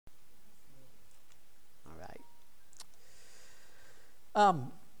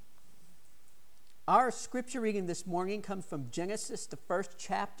Our scripture reading this morning comes from Genesis, the first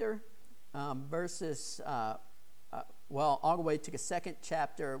chapter, verses, all the way to the second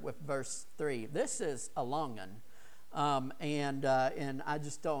chapter with verse 3. This is a long one, and I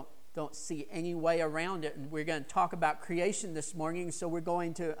just don't see any way around it. And we're going to talk about creation this morning, so we're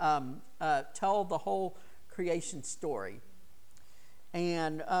going to tell the whole creation story.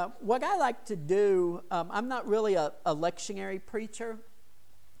 And what I like to do, I'm not really a lectionary preacher.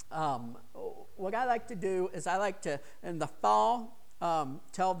 What I like to do is I like to, in the fall,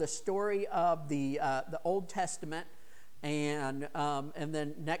 tell the story of the Old Testament, and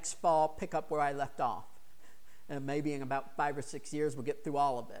then next fall pick up where I left off. And maybe in about 5 or 6 years we'll get through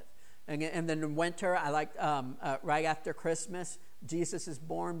all of it. And then in winter, I like right after Christmas, Jesus is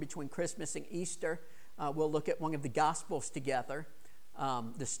born. Between Christmas and Easter, we'll look at one of the Gospels together.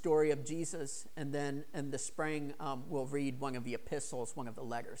 The story of Jesus, and then in the spring we'll read one of the epistles, one of the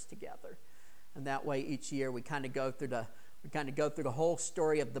letters together, and that way each year we kind of go through the whole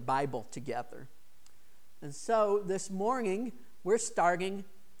story of the Bible together. And so this morning we're starting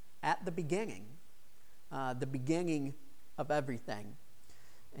at the beginning of everything.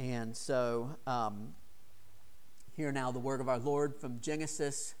 And so hear now the word of our Lord from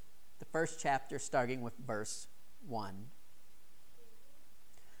Genesis, the first chapter, starting with verse 1.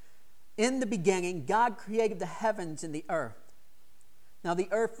 In the beginning, God created the heavens and the earth. Now the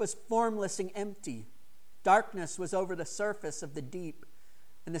earth was formless and empty. Darkness was over the surface of the deep,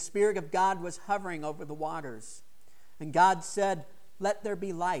 and the Spirit of God was hovering over the waters. And God said, "Let there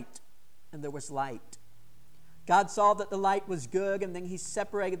be light," and there was light. God saw that the light was good, and then he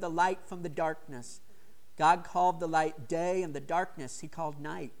separated the light from the darkness. God called the light day, and the darkness he called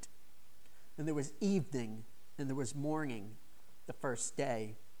night. And there was evening, and there was morning, the first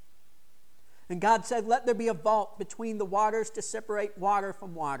day. And God said, "Let there be a vault between the waters to separate water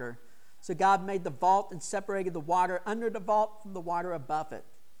from water." So God made the vault and separated the water under the vault from the water above it.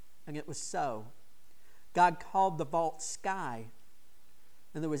 And it was so. God called the vault sky.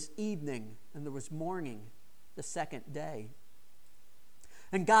 And there was evening and there was morning, the second day.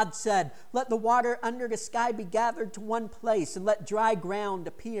 And God said, "Let the water under the sky be gathered to one place, and let dry ground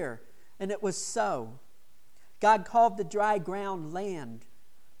appear." And it was so. God called the dry ground land,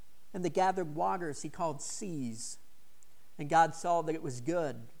 and the gathered waters he called seas. And God saw that it was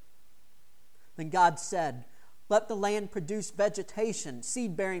good. Then God said, "Let the land produce vegetation,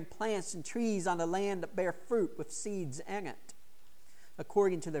 seed-bearing plants and trees on the land that bear fruit with seeds in it,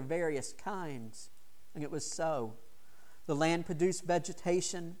 according to their various kinds." And it was so. The land produced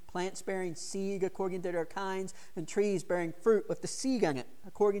vegetation, plants bearing seed according to their kinds, and trees bearing fruit with the seed in it,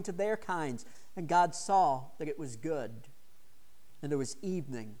 according to their kinds. And God saw that it was good. And there was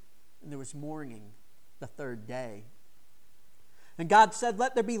evening, and there was morning, the third day. And God said,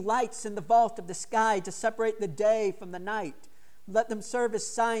 "Let there be lights in the vault of the sky to separate the day from the night. Let them serve as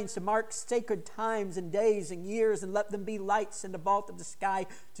signs to mark sacred times and days and years, and let them be lights in the vault of the sky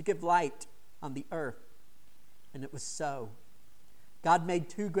to give light on the earth." And it was so. God made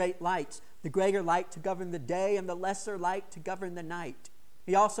 2 great lights, the greater light to govern the day and the lesser light to govern the night.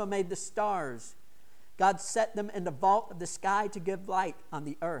 He also made the stars. God set them in the vault of the sky to give light on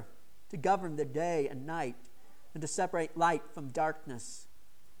the earth, to govern the day and night, and to separate light from darkness.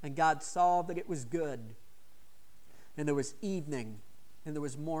 And God saw that it was good. And there was evening, and there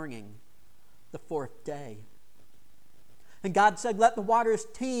was morning, the fourth day. And God said, "Let the waters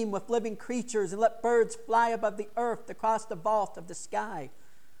teem with living creatures, and let birds fly above the earth across the vault of the sky."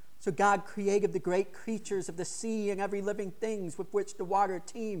 So God created the great creatures of the sea and every living thing with which the water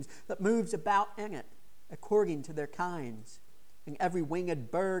teems, that moves about in it, according to their kinds, and every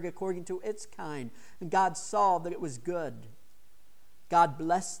winged bird according to its kind. And God saw that it was good. God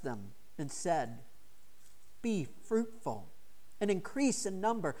blessed them and said, "Be fruitful and increase in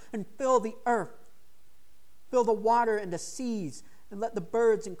number, and fill the earth. Fill the water and the seas, and let the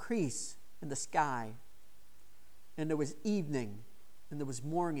birds increase in the sky." And there was evening, and there was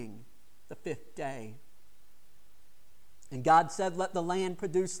morning, the fifth day. And God said, "Let the land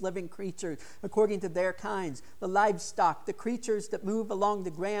produce living creatures according to their kinds, the livestock, the creatures that move along the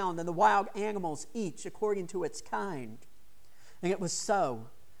ground, and the wild animals, each according to its kind." And it was so.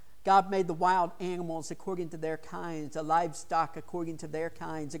 God made the wild animals according to their kinds, the livestock according to their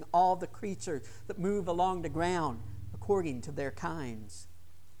kinds, and all the creatures that move along the ground according to their kinds.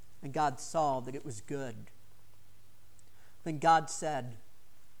 And God saw that it was good. Then God said,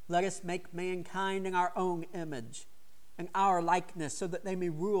 "Let us make mankind in our own image, in our likeness, so that they may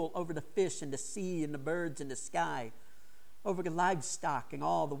rule over the fish in the sea and the birds in the sky, over the livestock and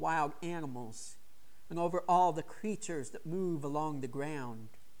all the wild animals, and over all the creatures that move along the ground.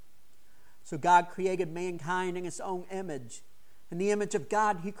 So God created mankind in his own image. In the image of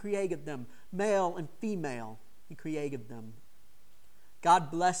God he created them. Male and female he created them. God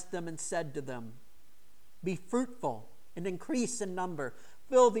blessed them and said to them, "Be fruitful and increase in number.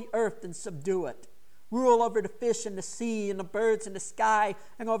 Fill the earth and subdue it. Rule over the fish in the sea and the birds in the sky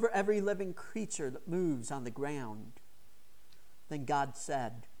and over every living creature that moves on the ground." Then God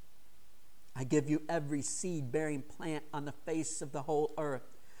said, "I give you every seed-bearing plant on the face of the whole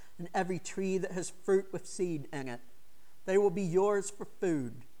earth, and every tree that has fruit with seed in it. They will be yours for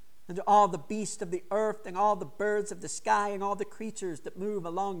food. And to all the beasts of the earth and all the birds of the sky and all the creatures that move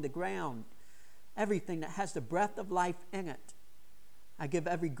along the ground, everything that has the breath of life in it, I give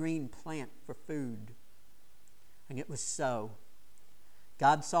every green plant for food." And it was so.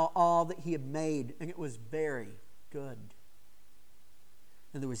 God saw all that he had made, and it was very good.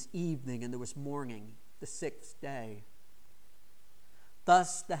 And there was evening and there was morning, the sixth day.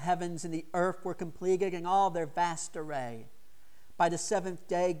 Thus the heavens and the earth were completed in all their vast array. By the seventh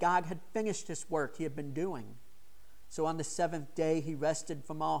day, God had finished his work he had been doing. So on the seventh day, he rested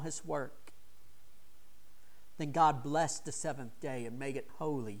from all his work. Then God blessed the seventh day and made it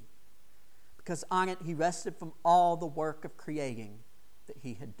holy, because on it he rested from all the work of creating that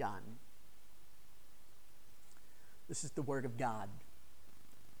he had done. This is the word of God.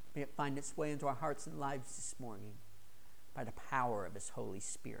 May it find its way into our hearts and lives this morning by the power of his Holy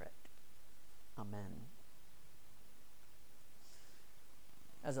Spirit. Amen.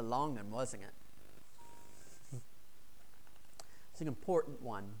 That was a long one, wasn't it? It's an important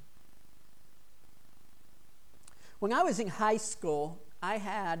one. When I was in high school, I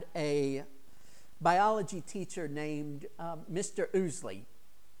had a biology teacher named Mr. Ousley.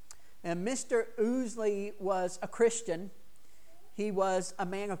 And Mr. Ousley was a Christian. He was a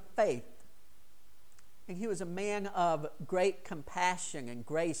man of faith. And he was a man of great compassion and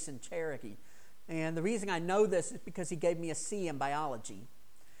grace and charity. And the reason I know this is because he gave me a C in biology.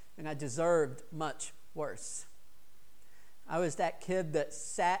 And I deserved much worse. I was that kid that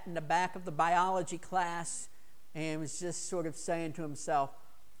sat in the back of the biology class and was just sort of saying to himself,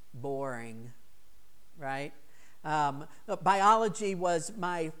 boring, right? Biology was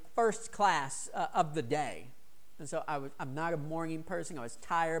my first class of the day. And so I'm not a morning person. I was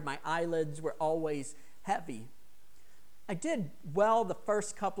tired. My eyelids were always heavy. I did well the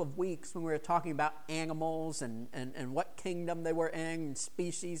first couple of weeks when we were talking about animals and what kingdom they were in, and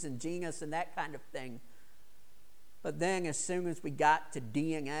species and genus and that kind of thing. But then as soon as we got to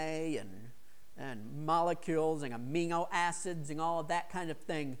DNA and molecules and amino acids and all of that kind of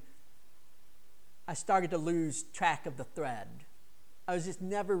thing, I started to lose track of the thread. I was just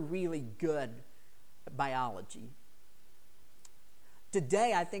never really good at biology.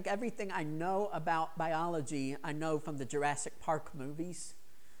 Today, I think everything I know about biology, I know from the Jurassic Park movies,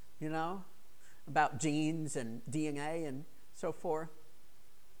 about genes and DNA and so forth.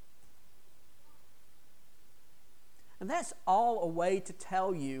 And that's all a way to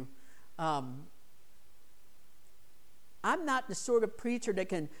tell you, I'm not the sort of preacher that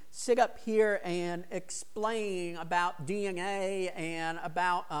can sit up here and explain about DNA and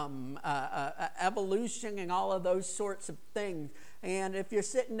about evolution and all of those sorts of things. And if you're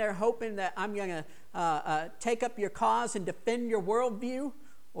sitting there hoping that I'm going to take up your cause and defend your worldview,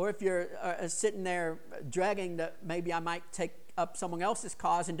 or if you're sitting there dragging that maybe I might take up someone else's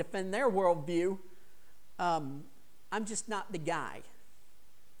cause and defend their worldview, I'm just not the guy.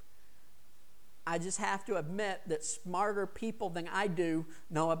 I just have to admit that smarter people than I do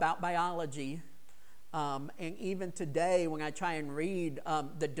know about biology. And even today, when I try and read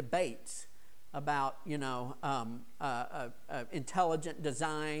the debates about, intelligent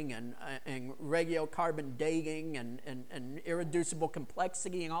design and radiocarbon dating and irreducible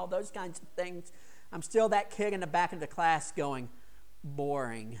complexity and all those kinds of things, I'm still that kid in the back of the class going,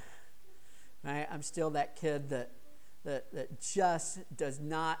 boring. Right? I'm still that kid that just does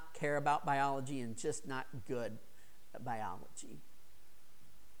not care about biology and just not good at biology.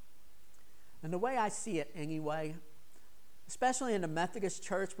 And the way I see it anyway, especially in the Methodist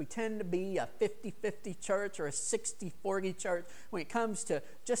church, we tend to be a 50-50 church or a 60-40 church when it comes to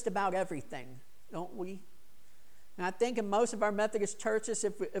just about everything, don't we? And I think in most of our Methodist churches,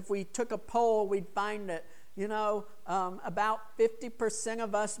 if we took a poll, we'd find that about 50%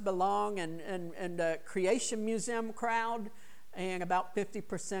 of us belong in the Creation Museum crowd, and about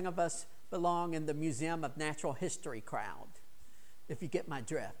 50% of us belong in the Museum of Natural History crowd, if you get my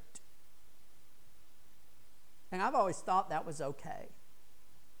drift. And I've always thought that was okay.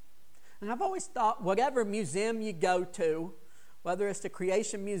 And I've always thought whatever museum you go to, Whether it's the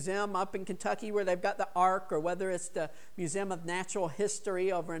Creation Museum up in Kentucky where they've got the Ark, or whether it's the Museum of Natural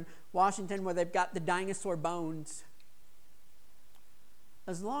History over in Washington where they've got the dinosaur bones.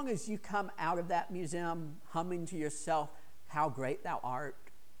 As long as you come out of that museum humming to yourself, how great thou art,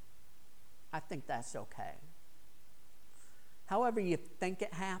 I think that's okay. However you think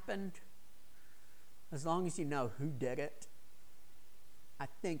it happened, as long as you know who did it, I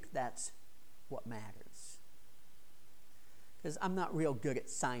think that's what matters. Because I'm not real good at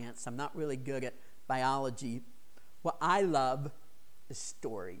science. I'm not really good at biology. What I love is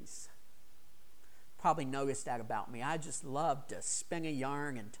stories. Probably noticed that about me. I just love to spin a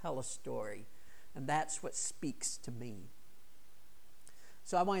yarn and tell a story. And that's what speaks to me.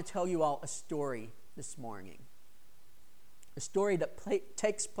 So I want to tell you all a story this morning. A story that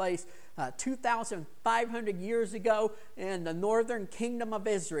takes place 2,500 years ago in the northern kingdom of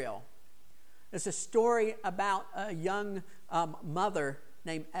Israel. It's a story about a young mother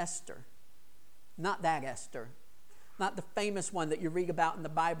named Esther. Not that Esther. Not the famous one that you read about in the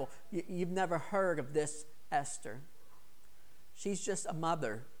Bible. You've never heard of this Esther. She's just a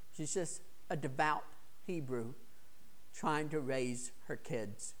mother. She's just a devout Hebrew trying to raise her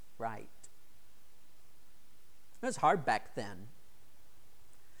kids right. It was hard back then.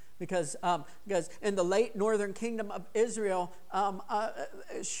 Because in the late northern kingdom of Israel,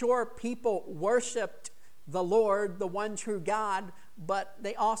 sure, people worshipped the Lord, the one true God, but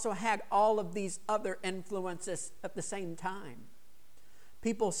they also had all of these other influences at the same time.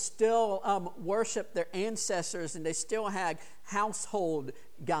 People still worshiped their ancestors, and they still had household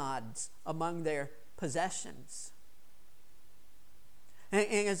gods among their possessions.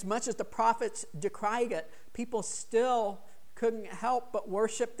 And as much as the prophets decried it, people still couldn't help but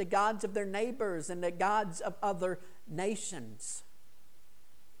worship the gods of their neighbors and the gods of other nations.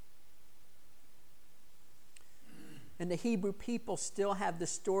 And the Hebrew people still have the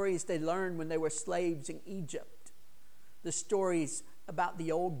stories they learned when they were slaves in Egypt. The stories about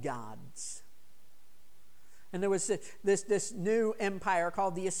the old gods. And there was this new empire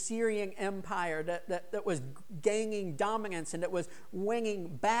called the Assyrian Empire that was gaining dominance and that was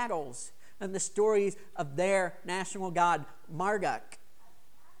winning battles. And the stories of their national god, Marduk,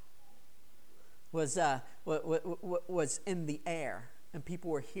 was in the air. And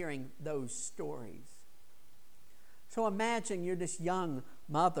people were hearing those stories. So imagine you're this young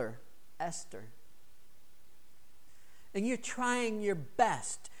mother, Esther. And you're trying your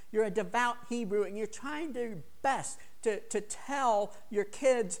best. You're a devout Hebrew, and you're trying your best to tell your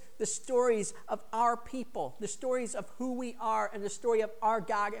kids the stories of our people, the stories of who we are, and the story of our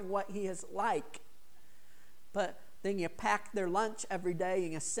God and what He is like. But then you pack their lunch every day,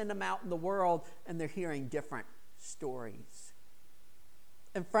 and you send them out in the world, and they're hearing different stories.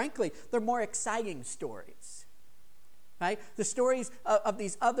 And frankly, they're more exciting stories. Right? The stories of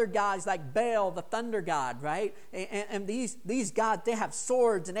these other gods like Baal, the thunder god, right? And these gods, they have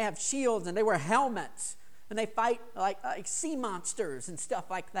swords and they have shields and they wear helmets and they fight like sea monsters and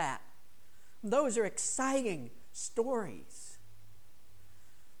stuff like that. And those are exciting stories.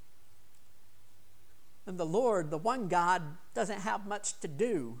 And the Lord, the one God, doesn't have much to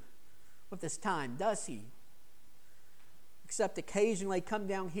do with this time, does He? Except occasionally come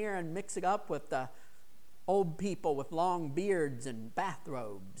down here and mix it up with the old people with long beards and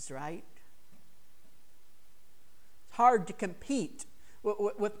bathrobes, right? It's hard to compete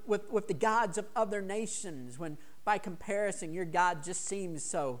with the gods of other nations when, by comparison, your God just seems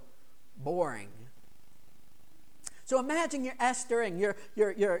so boring. So imagine you're Esther, and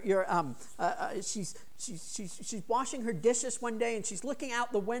she's washing her dishes one day, and she's looking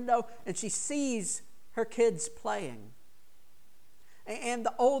out the window, and she sees her kids playing. And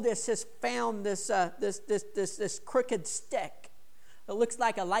the oldest has found this crooked stick. It looks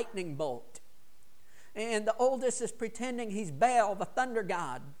like a lightning bolt. And the oldest is pretending he's Baal, the thunder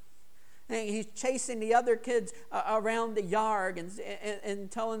god. And he's chasing the other kids around the yard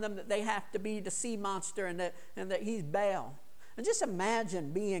and telling them that they have to be the sea monster and that he's Baal. And just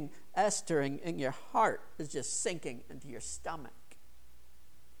imagine being Esther and your heart is just sinking into your stomach.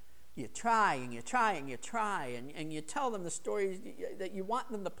 You try and you try and you try and you tell them the stories that you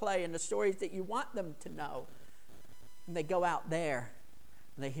want them to play and the stories that you want them to know. And they go out there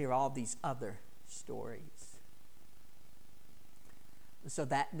and they hear all these other stories. And so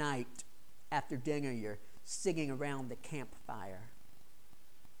that night after dinner, you're sitting around the campfire.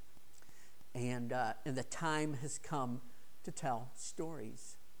 And the time has come to tell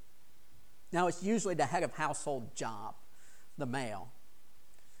stories. Now it's usually the head of household job, the male.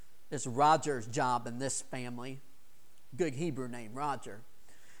 It's Roger's job in this family. Good Hebrew name, Roger.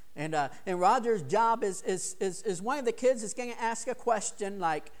 And Roger's job is one of the kids is going to ask a question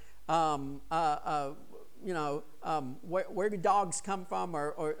like, where do dogs come from,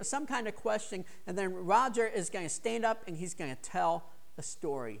 or some kind of question. And then Roger is going to stand up and he's going to tell a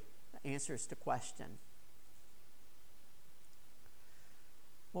story that answers the question.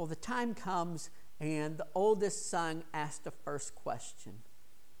 Well, the time comes and the oldest son asks the first question.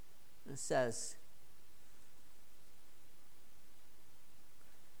 It says,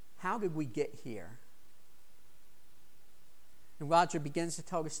 how did we get here? And Roger begins to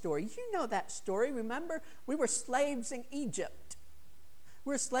tell the story. You know that story, remember? We were slaves in Egypt.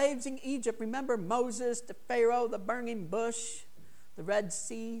 We were slaves in Egypt. Remember Moses, the Pharaoh, the burning bush, the Red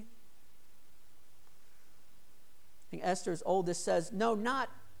Sea? And Esther's oldest says, no, not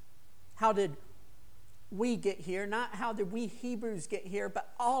how did we get here, not how did we Hebrews get here,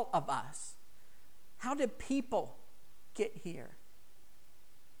 but all of us. How did people get here?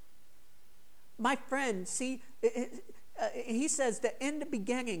 My friend, see, he says that in the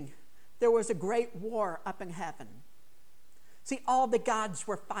beginning, there was a great war up in heaven. See, all the gods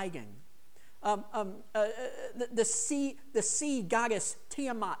were fighting. The sea goddess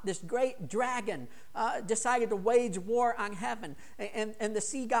Tiamat, this great dragon, decided to wage war on heaven. And the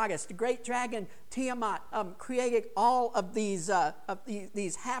sea goddess, the great dragon Tiamat, created all of these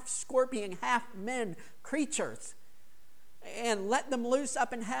half scorpion, half men creatures, and let them loose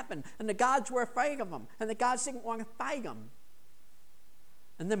up in heaven. And the gods were afraid of them, and the gods didn't want to fight them.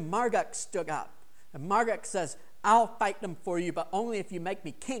 And then Marduk stood up, and Marduk says, I'll fight them for you, but only if you make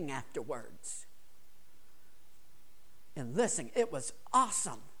me king afterwards. And listen, it was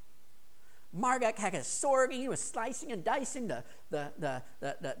awesome. Marduk had a sword, and he was slicing and dicing the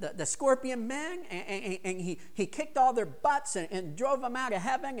scorpion men, and he kicked all their butts and drove them out of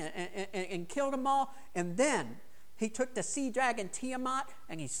heaven and killed them all. And then he took the sea dragon Tiamat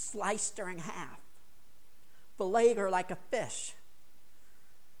and he sliced her in half, filleted her like a fish.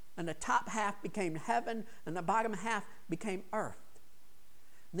 And the top half became heaven, and the bottom half became earth.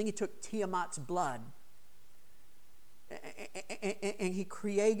 And then he took Tiamat's blood, and he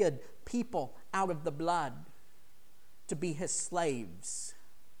created people out of the blood to be his slaves.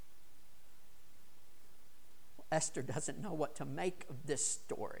 Esther doesn't know what to make of this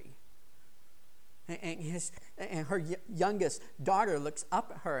story. And her youngest daughter looks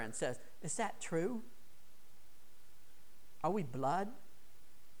up at her and says, is that true? Are we blood?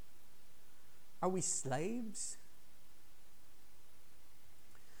 Are we slaves?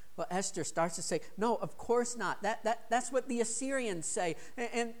 Well, Esther starts to say, no, of course not. That's what the Assyrians say.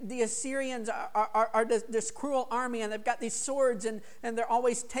 And the Assyrians are this cruel army, and they've got these swords, and they're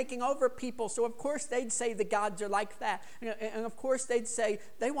always taking over people. So, of course, they'd say the gods are like that. And, of course, they'd say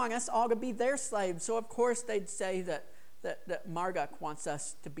they want us all to be their slaves. So, of course, they'd say that Marduk wants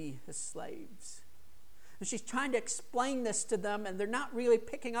us to be his slaves. And she's trying to explain this to them, and they're not really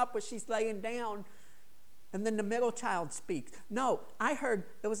picking up what she's laying down. And then the middle child speaks. No, I heard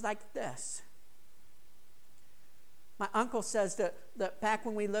it was like this. My uncle says that back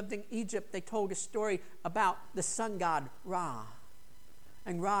when we lived in Egypt, they told a story about the sun god Ra.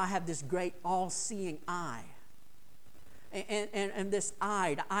 And Ra had this great all-seeing eye. And this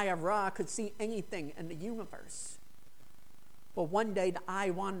eye, the eye of Ra, could see anything in the universe. Well, one day the eye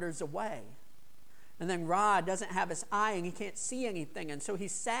wanders away. And then Ra doesn't have his eye and he can't see anything. And so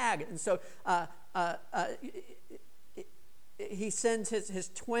he's sad. And so he sends his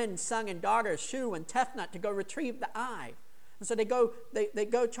twin son and daughter, Shu and Tefnut, to go retrieve the eye. And so they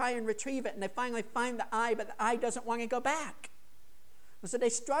go try and retrieve it. And they finally find the eye, but the eye doesn't want to go back. And so they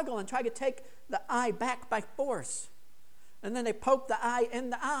struggle and try to take the eye back by force. And then they poke the eye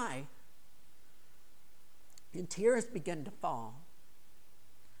in the eye. And tears begin to fall.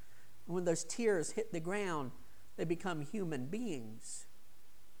 And when those tears hit the ground, they become human beings.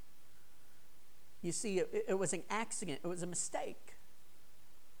 You see, it was an accident. It was a mistake.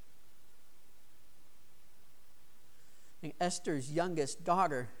 And Esther's youngest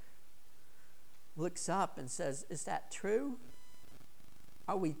daughter looks up and says, is that true?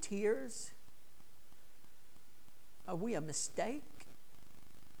 Are we tears? Are we a mistake?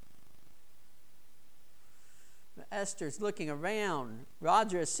 Esther's looking around.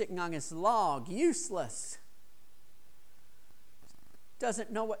 Roger is sitting on his log, useless.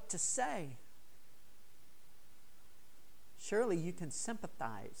 Doesn't know what to say. Surely you can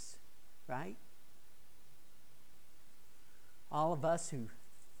sympathize, right? All of us who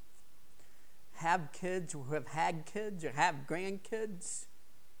have kids, who have had kids, or have grandkids,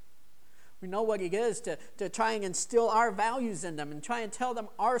 We know what it is to try and instill our values in them and try and tell them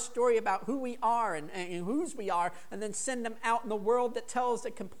our story about who we are and whose we are, and then send them out in the world that tells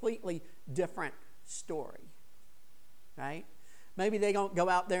a completely different story. Right? Maybe they don't go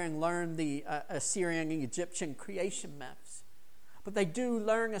out there and learn the Assyrian and Egyptian creation myths, but they do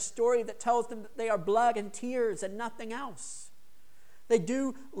learn a story that tells them that they are blood and tears and nothing else. They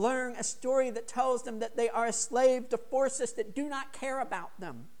do learn a story that tells them that they are a slave to forces that do not care about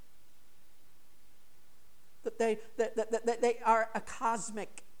them. That they are a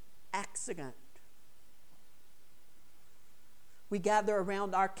cosmic accident. We gather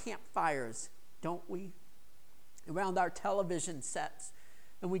around our campfires, don't we? Around our television sets,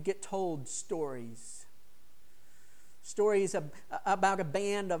 and we get told stories. Stories about a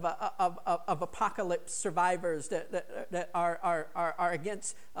band of apocalypse survivors that are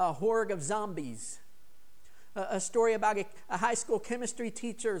against a horde of zombies. A story about a high school chemistry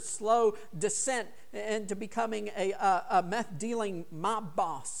teacher's slow descent into becoming a meth-dealing mob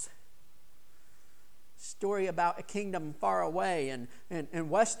boss. Story about a kingdom far away in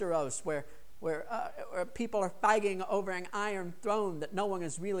Westeros where people are fighting over an iron throne that no one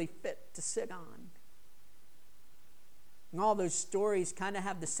is really fit to sit on. And all those stories kind of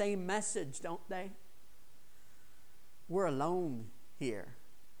have the same message, don't they? We're alone here.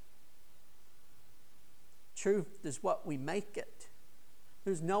 Truth is what we make it.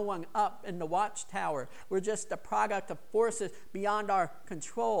 There's no one up in the watchtower. We're just a product of forces beyond our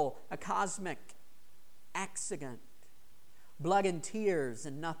control, a cosmic accident. Blood and tears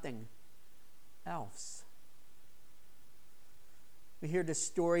and nothing else. We hear this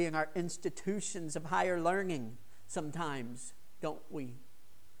story in our institutions of higher learning sometimes, don't we?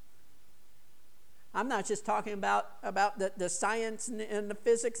 I'm not just talking about the science and the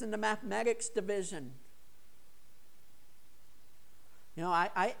physics and the mathematics division. You know,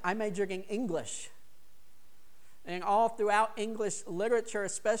 I majored in English. And all throughout English literature,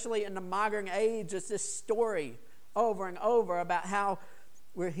 especially in the modern age, is this story over and over about how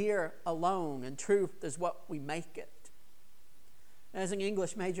we're here alone and truth is what we make it. As an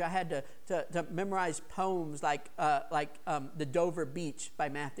English major, I had to memorize poems like The Dover Beach by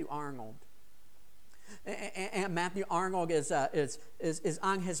Matthew Arnold. And Matthew Arnold is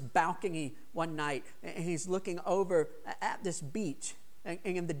on his balcony one night, and he's looking over at this beach. And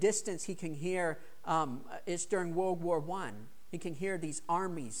in the distance, he can hear, it's during World War I, he can hear these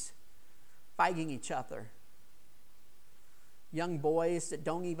armies fighting each other. Young boys that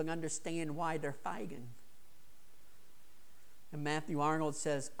don't even understand why they're fighting. And Matthew Arnold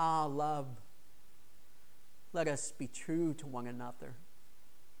says, love, let us be true to one another.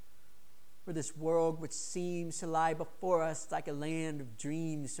 For this world which seems to lie before us like a land of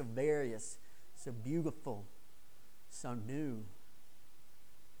dreams so various, so beautiful, so new,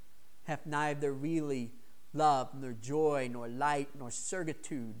 hath neither really love, nor joy, nor light, nor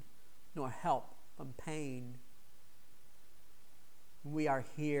certitude, nor help from pain. We are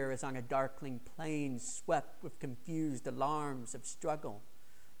here as on a darkling plain, swept with confused alarms of struggle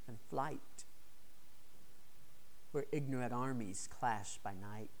and flight, where ignorant armies clash by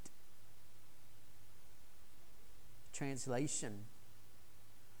night. Translation: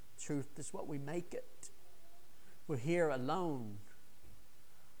 truth is what we make it. We're here alone,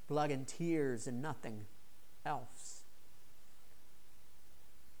 blood and tears and nothing else.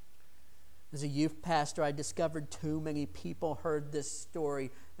 As a youth pastor, I discovered too many people heard this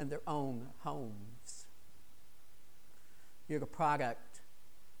story in their own homes. You're the product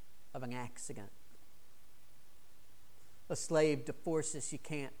of an accident. A slave to forces you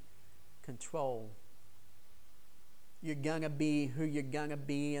can't control. You're going to be who you're going to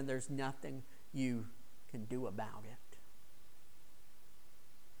be, and there's nothing you can do about it.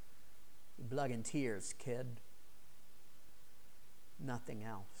 Blood and tears, kid. Nothing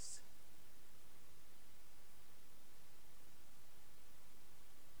else.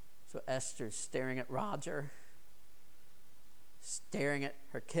 So Esther's staring at Roger, staring at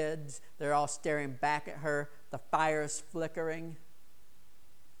her kids. They're all staring back at her. The fire's flickering.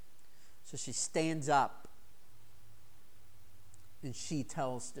 So she stands up and she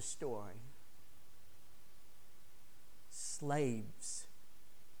tells the story. Slaves.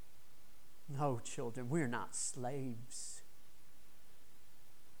 No, children, we're not slaves.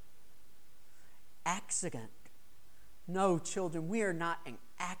 Accident. No, children, we are not an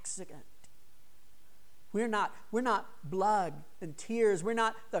accident. We're not blood and tears. We're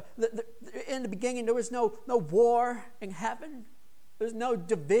not in the beginning there was no war in heaven. There's no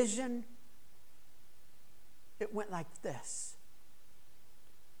division. It went like this.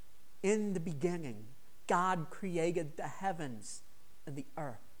 In the beginning, God created the heavens and the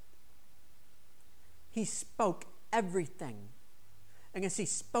earth. He spoke everything. And as he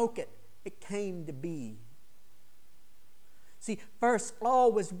spoke it, it came to be. See, first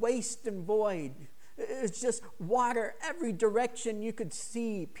all was waste and void. It's just water every direction you could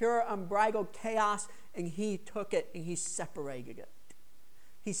see, pure unbridled chaos, and he took it and he separated it.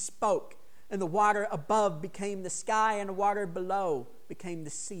 He spoke, and the water above became the sky, and the water below became the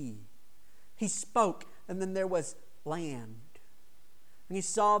sea. He spoke, and then there was land. And he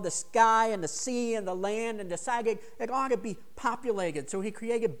saw the sky and the sea and the land and decided it ought to be populated. So he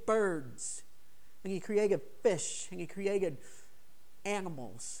created birds, and he created fish, and he created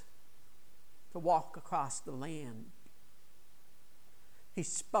animals to walk across the land. He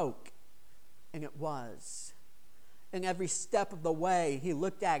spoke, and it was. And every step of the way, he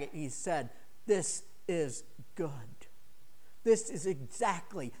looked at it and he said, "This is good. This is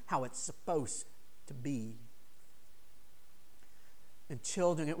exactly how it's supposed to be." And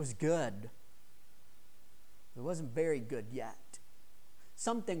children, it was good. It wasn't very good yet.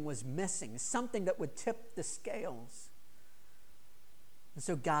 Something was missing, something that would tip the scales. And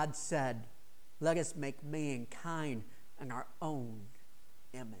so God said, "Let us make mankind in our own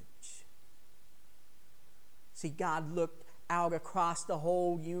image." See, God looked out across the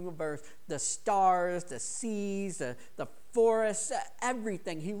whole universe, the stars, the seas, the forests,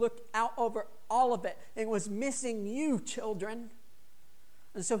 everything. He looked out over all of it and was missing you, children.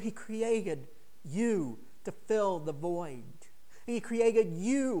 And so he created you to fill the void. And he created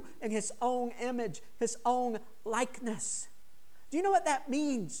you in his own image, his own likeness. Do you know what that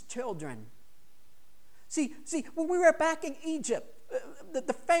means, children? See, when we were back in Egypt,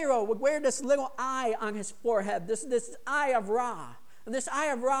 the Pharaoh would wear this little eye on his forehead, this eye of Ra. And this eye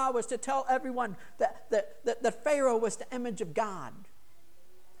of Ra was to tell everyone that the Pharaoh was the image of God.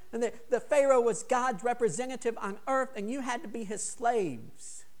 And the Pharaoh was God's representative on earth, and you had to be his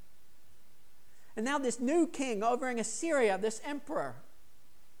slaves. And now this new king over in Assyria, this emperor,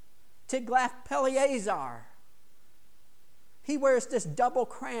 Tiglath-Pileser, he wears this double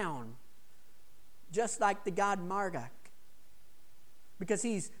crown, just like the god Marduk, because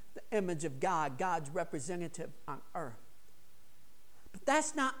he's the image of God, God's representative on earth. But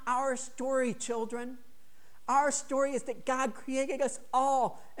that's not our story, children. Our story is that God created us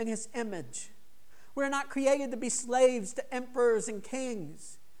all in his image. We're not created to be slaves to emperors and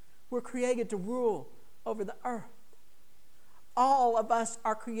kings. We're created to rule over the earth. All of us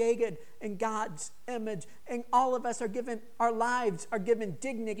are created in God's image, and all of us are given, our lives are given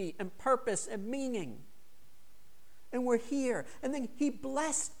dignity and purpose and meaning. And we're here. And then he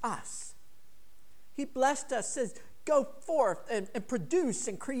blessed us. He blessed us, says, go forth and produce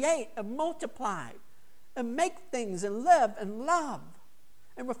and create and multiply and make things and live and love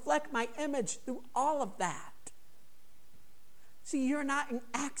and reflect my image through all of that. See, you're not an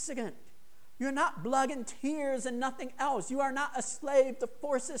accident. You're not blood and tears and nothing else. You are not a slave to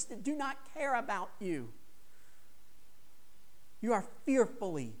forces that do not care about you. You are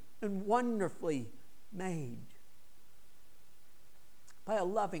fearfully and wonderfully made by a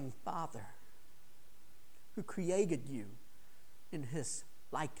loving Father who created you in his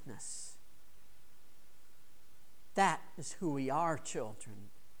likeness. That is who we are, children.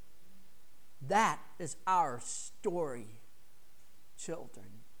 That is our story, children.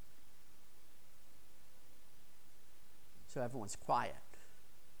 So everyone's quiet.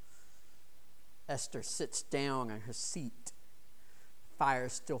 Esther sits down on her seat. Fire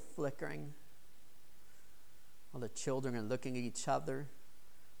is still flickering. All the children are looking at each other,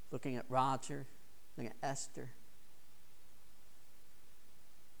 looking at Roger, looking at Esther.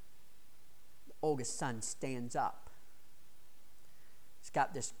 The oldest son stands up. He's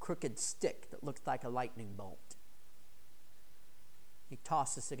got this crooked stick that looks like a lightning bolt. He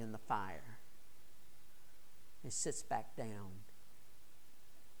tosses it in the fire. He sits back down.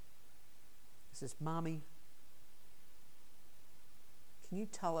 He says, "Mommy, can you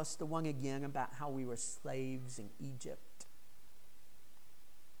tell us the one again about how we were slaves in Egypt?"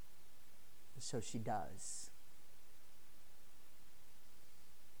 And so she does.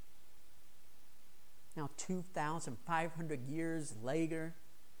 Now 2,500 years later,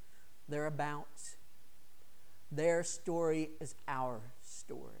 thereabouts, their story is our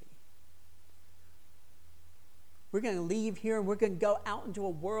story. We're going to leave here and we're going to go out into a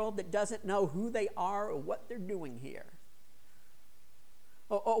world that doesn't know who they are or what they're doing here.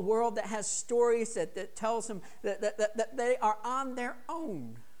 A world that has stories that tells them that they are on their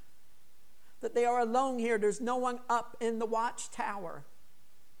own. That they are alone here. There's no one up in the watchtower.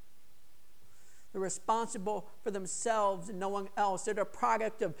 They're responsible for themselves and no one else. They're the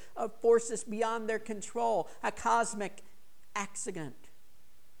product of forces beyond their control. A cosmic accident.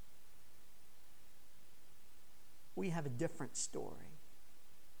 we have a different story.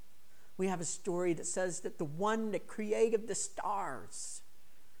 We have a story that says that the one that created the stars,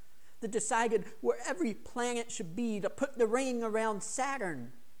 that decided where every planet should be, to put the ring around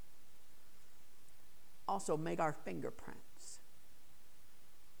Saturn, also made our fingerprints,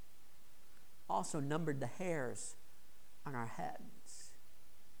 also numbered the hairs on our heads.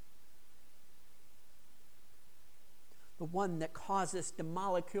 The one that causes the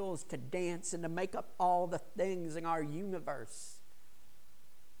molecules to dance and to make up all the things in our universe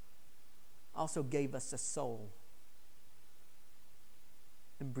also gave us a soul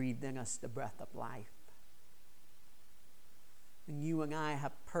and breathed in us the breath of life. And you and I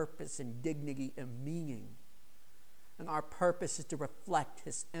have purpose and dignity and meaning. And our purpose is to reflect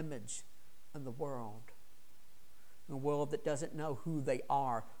His image in the world. In a world that doesn't know who they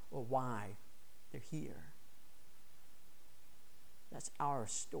are or why they're here. That's our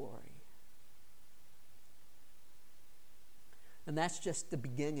story. And that's just the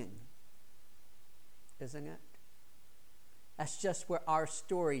beginning, isn't it? That's just where our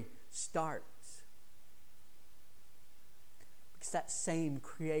story starts. Because that same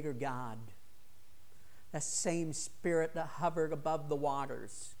Creator God, that same Spirit that hovered above the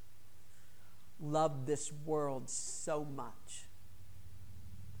waters, loved this world so much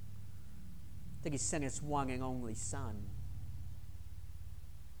that He sent His one and only Son,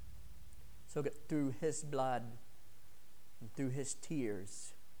 so that through His blood and through His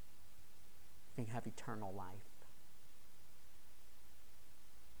tears, we can have eternal life.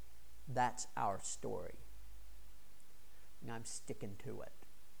 That's our story. And I'm sticking to it.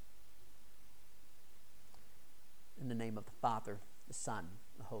 In the name of the Father, the Son,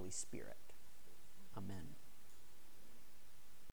 the Holy Spirit. Amen.